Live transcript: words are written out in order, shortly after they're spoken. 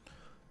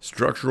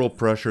Structural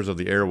pressures of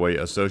the airway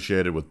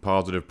associated with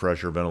positive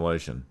pressure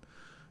ventilation.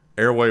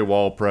 Airway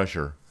wall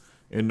pressure.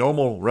 In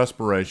normal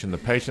respiration, the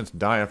patient's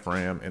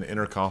diaphragm and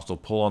intercostal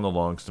pull on the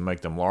lungs to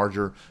make them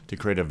larger to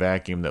create a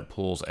vacuum that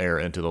pulls air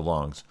into the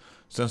lungs.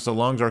 Since the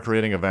lungs are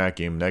creating a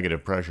vacuum,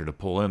 negative pressure to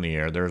pull in the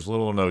air, there is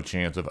little or no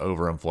chance of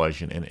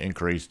overinflation and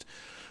increased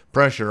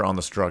pressure on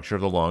the structure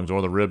of the lungs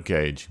or the rib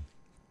cage.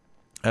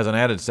 As an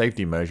added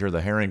safety measure,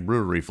 the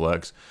Herring-Brewer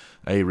reflex,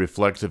 a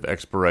reflexive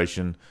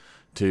expiration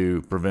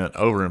to prevent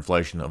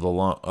overinflation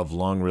of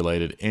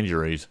lung-related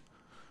injuries.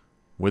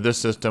 With this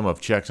system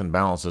of checks and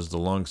balances, the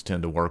lungs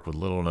tend to work with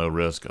little or no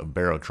risk of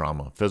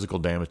barotrauma, physical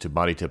damage to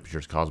body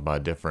temperatures caused by a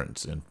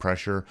difference in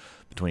pressure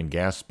between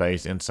gas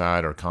space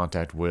inside or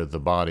contact with the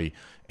body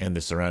and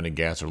the surrounding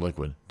gas or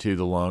liquid to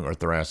the lung or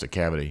thoracic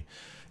cavity.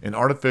 In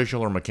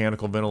artificial or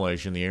mechanical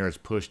ventilation, the air is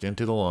pushed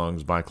into the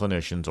lungs by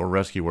clinicians or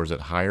rescuers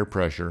at higher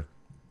pressure.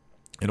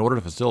 In order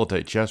to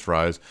facilitate chest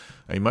rise,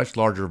 a much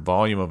larger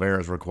volume of air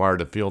is required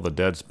to fill the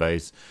dead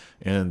space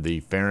in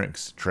the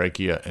pharynx,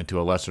 trachea, and to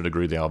a lesser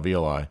degree the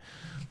alveoli.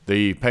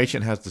 The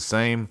patient has the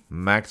same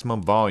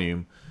maximum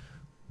volume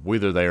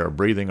whether they are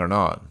breathing or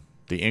not.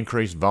 The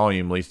increased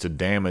volume leads to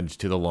damage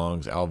to the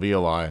lungs,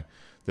 alveoli.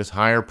 This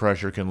higher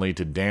pressure can lead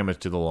to damage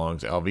to the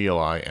lungs,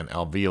 alveoli, and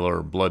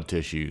alveolar blood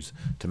tissues.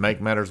 To make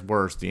matters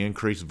worse, the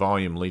increased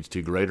volume leads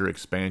to greater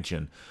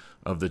expansion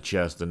of the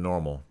chest than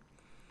normal.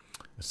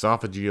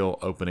 Esophageal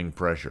opening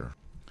pressure.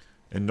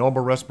 In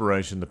normal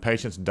respiration, the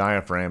patient's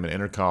diaphragm and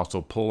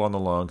intercostal pull on the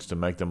lungs to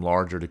make them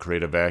larger to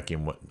create a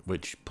vacuum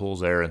which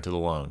pulls air into the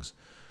lungs.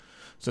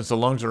 Since the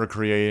lungs are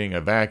creating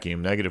a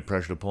vacuum, negative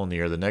pressure to pull in the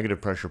air, the negative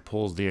pressure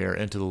pulls the air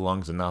into the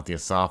lungs and not the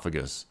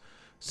esophagus.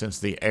 Since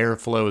the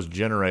airflow is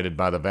generated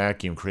by the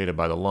vacuum created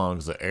by the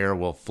lungs, the air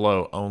will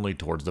flow only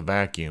towards the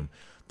vacuum.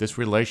 This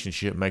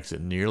relationship makes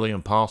it nearly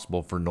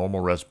impossible for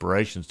normal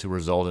respirations to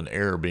result in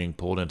air being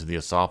pulled into the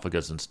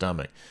esophagus and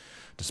stomach,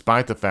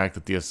 despite the fact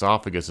that the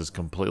esophagus is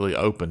completely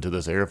open to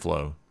this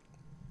airflow.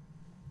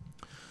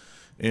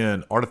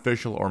 In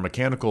artificial or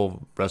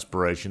mechanical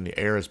respiration, the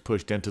air is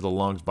pushed into the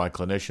lungs by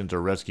clinicians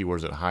or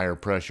rescuers at higher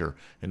pressure.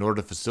 In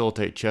order to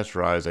facilitate chest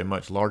rise, a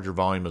much larger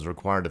volume is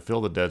required to fill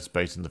the dead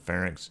space in the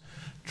pharynx,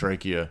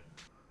 trachea,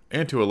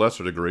 and to a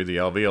lesser degree the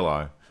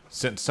alveoli.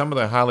 Since some of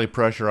the highly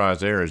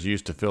pressurized air is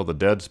used to fill the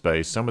dead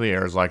space, some of the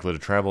air is likely to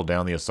travel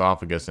down the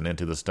esophagus and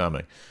into the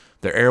stomach.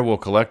 The air will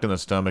collect in the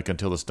stomach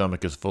until the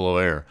stomach is full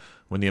of air.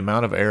 When the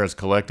amount of air is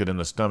collected in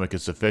the stomach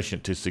is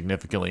sufficient to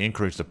significantly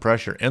increase the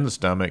pressure in the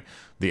stomach,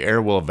 the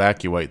air will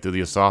evacuate through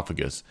the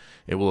esophagus.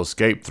 It will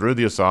escape through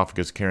the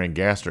esophagus carrying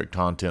gastric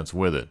contents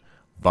with it.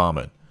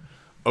 Vomit.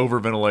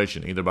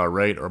 Overventilation, either by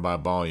rate or by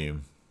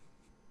volume.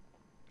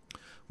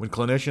 When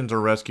clinicians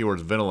or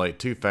rescuers ventilate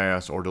too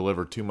fast or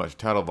deliver too much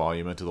tidal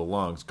volume into the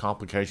lungs,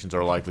 complications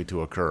are likely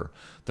to occur.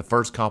 The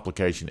first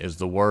complication is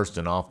the worst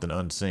and often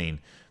unseen.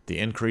 The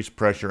increased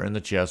pressure in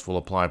the chest will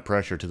apply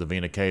pressure to the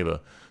vena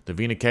cava. The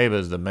vena cava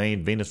is the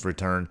main venous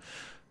return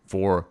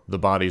for the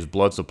body's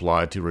blood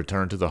supply to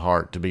return to the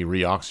heart to be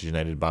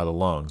reoxygenated by the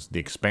lungs. The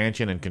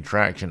expansion and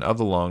contraction of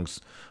the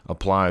lungs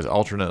applies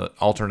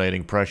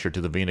alternating pressure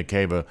to the vena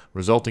cava,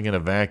 resulting in a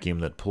vacuum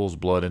that pulls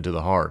blood into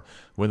the heart.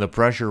 When the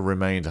pressure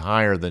remains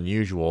higher than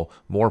usual,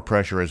 more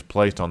pressure is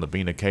placed on the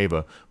vena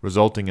cava,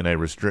 resulting in a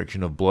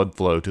restriction of blood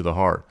flow to the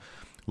heart.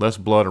 Less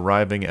blood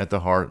arriving at the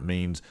heart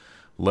means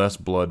less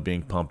blood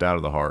being pumped out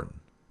of the heart.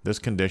 This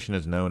condition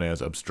is known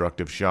as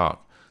obstructive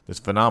shock. This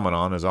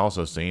phenomenon is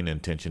also seen in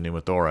tension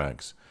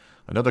pneumothorax.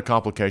 Another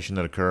complication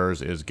that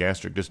occurs is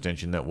gastric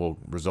distension that will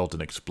result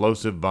in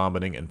explosive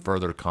vomiting and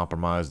further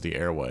compromise the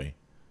airway.